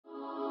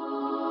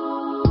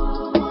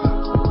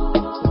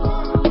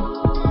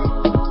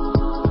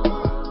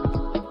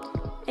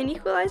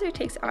Equalizer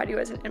takes audio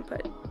as an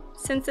input.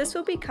 Since this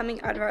will be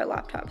coming out of our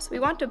laptops, we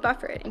want to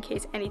buffer it in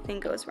case anything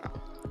goes wrong.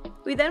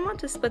 We then want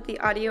to split the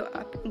audio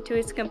up into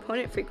its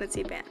component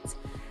frequency bands.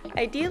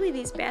 Ideally,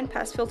 these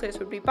bandpass filters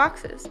would be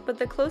boxes, but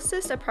the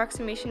closest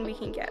approximation we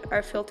can get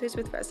are filters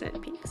with resonant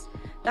peaks.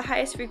 The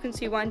highest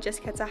frequency one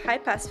just gets a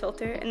high-pass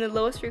filter, and the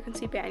lowest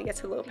frequency band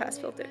gets a low-pass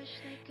filter.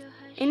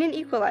 In an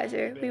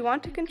equalizer, we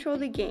want to control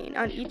the gain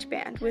on each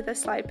band with a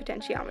slide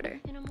potentiometer.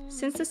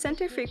 Since the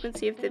center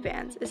frequency of the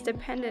bands is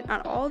dependent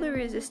on all the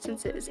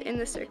resistances in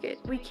the circuit,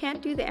 we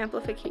can't do the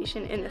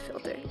amplification in the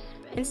filter.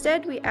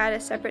 Instead, we add a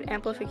separate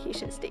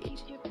amplification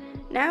stage.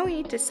 Now we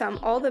need to sum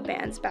all the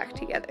bands back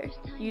together,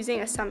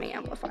 using a summing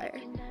amplifier.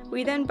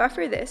 We then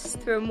buffer this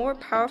through a more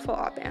powerful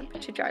op-amp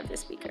to drive the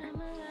speaker.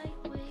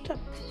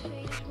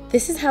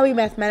 This is how we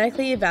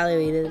mathematically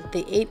evaluated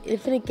the 8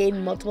 infinite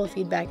gain multiple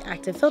feedback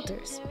active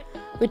filters.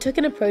 We took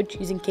an approach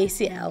using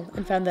KCL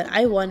and found that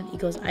I1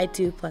 equals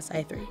I2 plus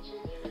I3.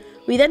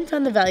 We then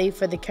found the value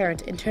for the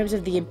current in terms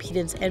of the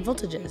impedance and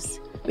voltages.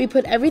 We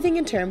put everything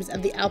in terms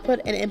of the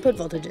output and input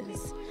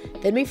voltages.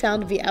 Then we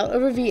found V out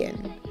over V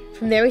in.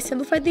 From there we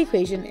simplified the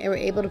equation and were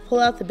able to pull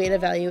out the beta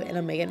value in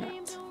omega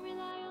naught.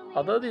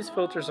 Although these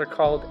filters are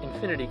called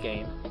infinity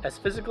gain, as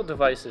physical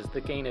devices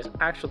the gain is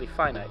actually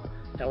finite,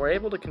 and we're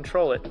able to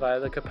control it via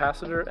the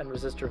capacitor and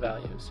resistor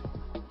values.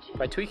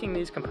 By tweaking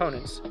these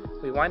components,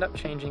 we wind up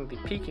changing the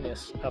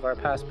peakiness of our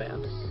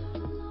passband.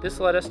 This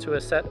led us to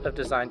a set of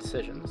design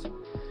decisions.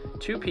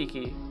 Too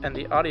peaky, and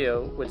the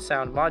audio would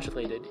sound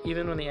modulated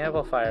even when the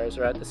amplifiers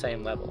are at the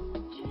same level.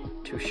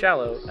 Too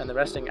shallow, and the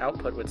resting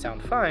output would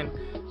sound fine,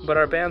 but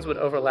our bands would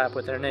overlap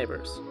with their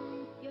neighbors.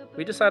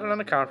 We decided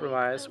on a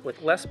compromise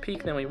with less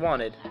peak than we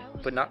wanted,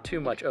 but not too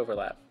much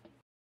overlap.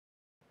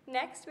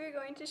 Next, we're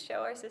going to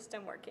show our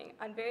system working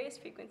on various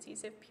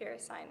frequencies of pure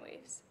sine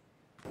waves.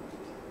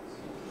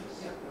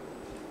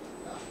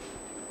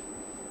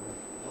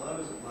 Well, I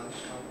was at lunch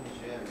talking to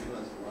Jay, I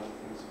realized a lot of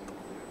things we could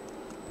do.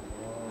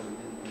 Oh, we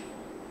didn't do.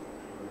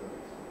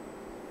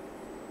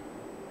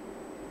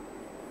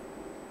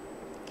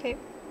 Okay,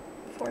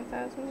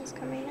 4,000 is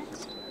coming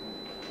next.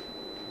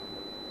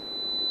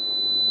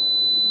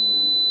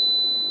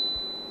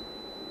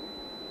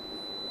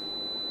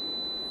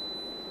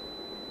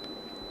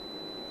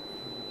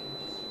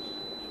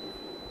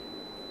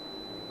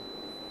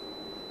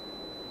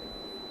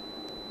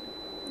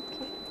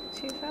 Okay,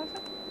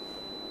 2,000.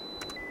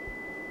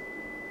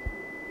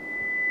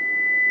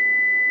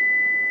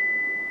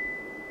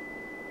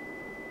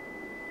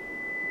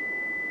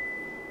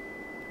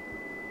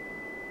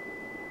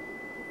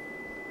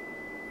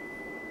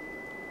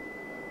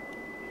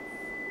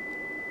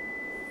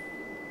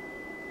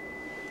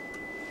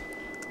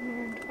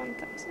 And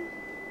 1,000.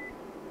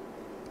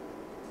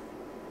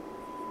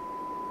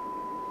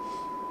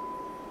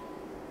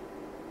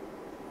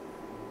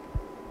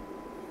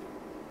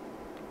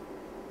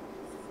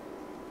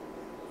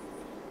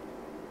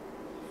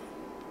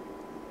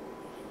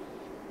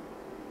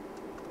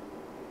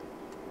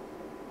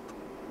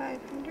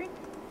 $500.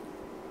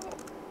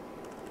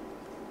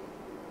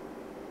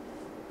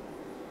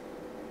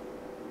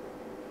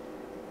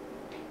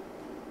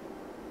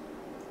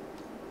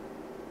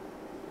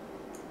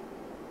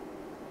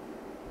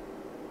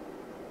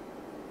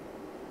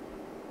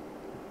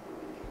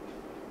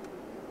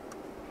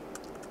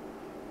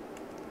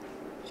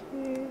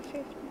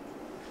 $250.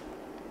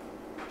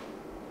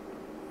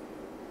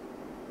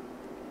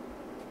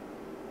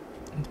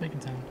 It's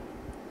making sound.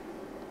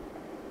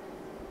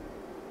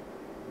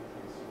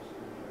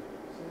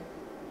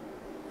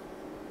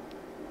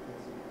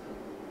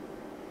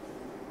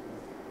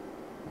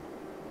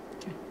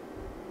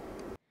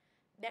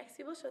 Next,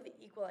 we will show the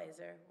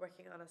equalizer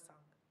working on a song.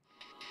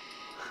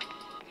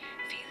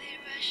 Feel it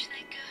rush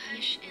like a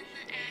hush in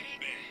the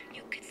attic.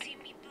 You could see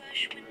me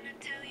blush when I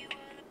tell you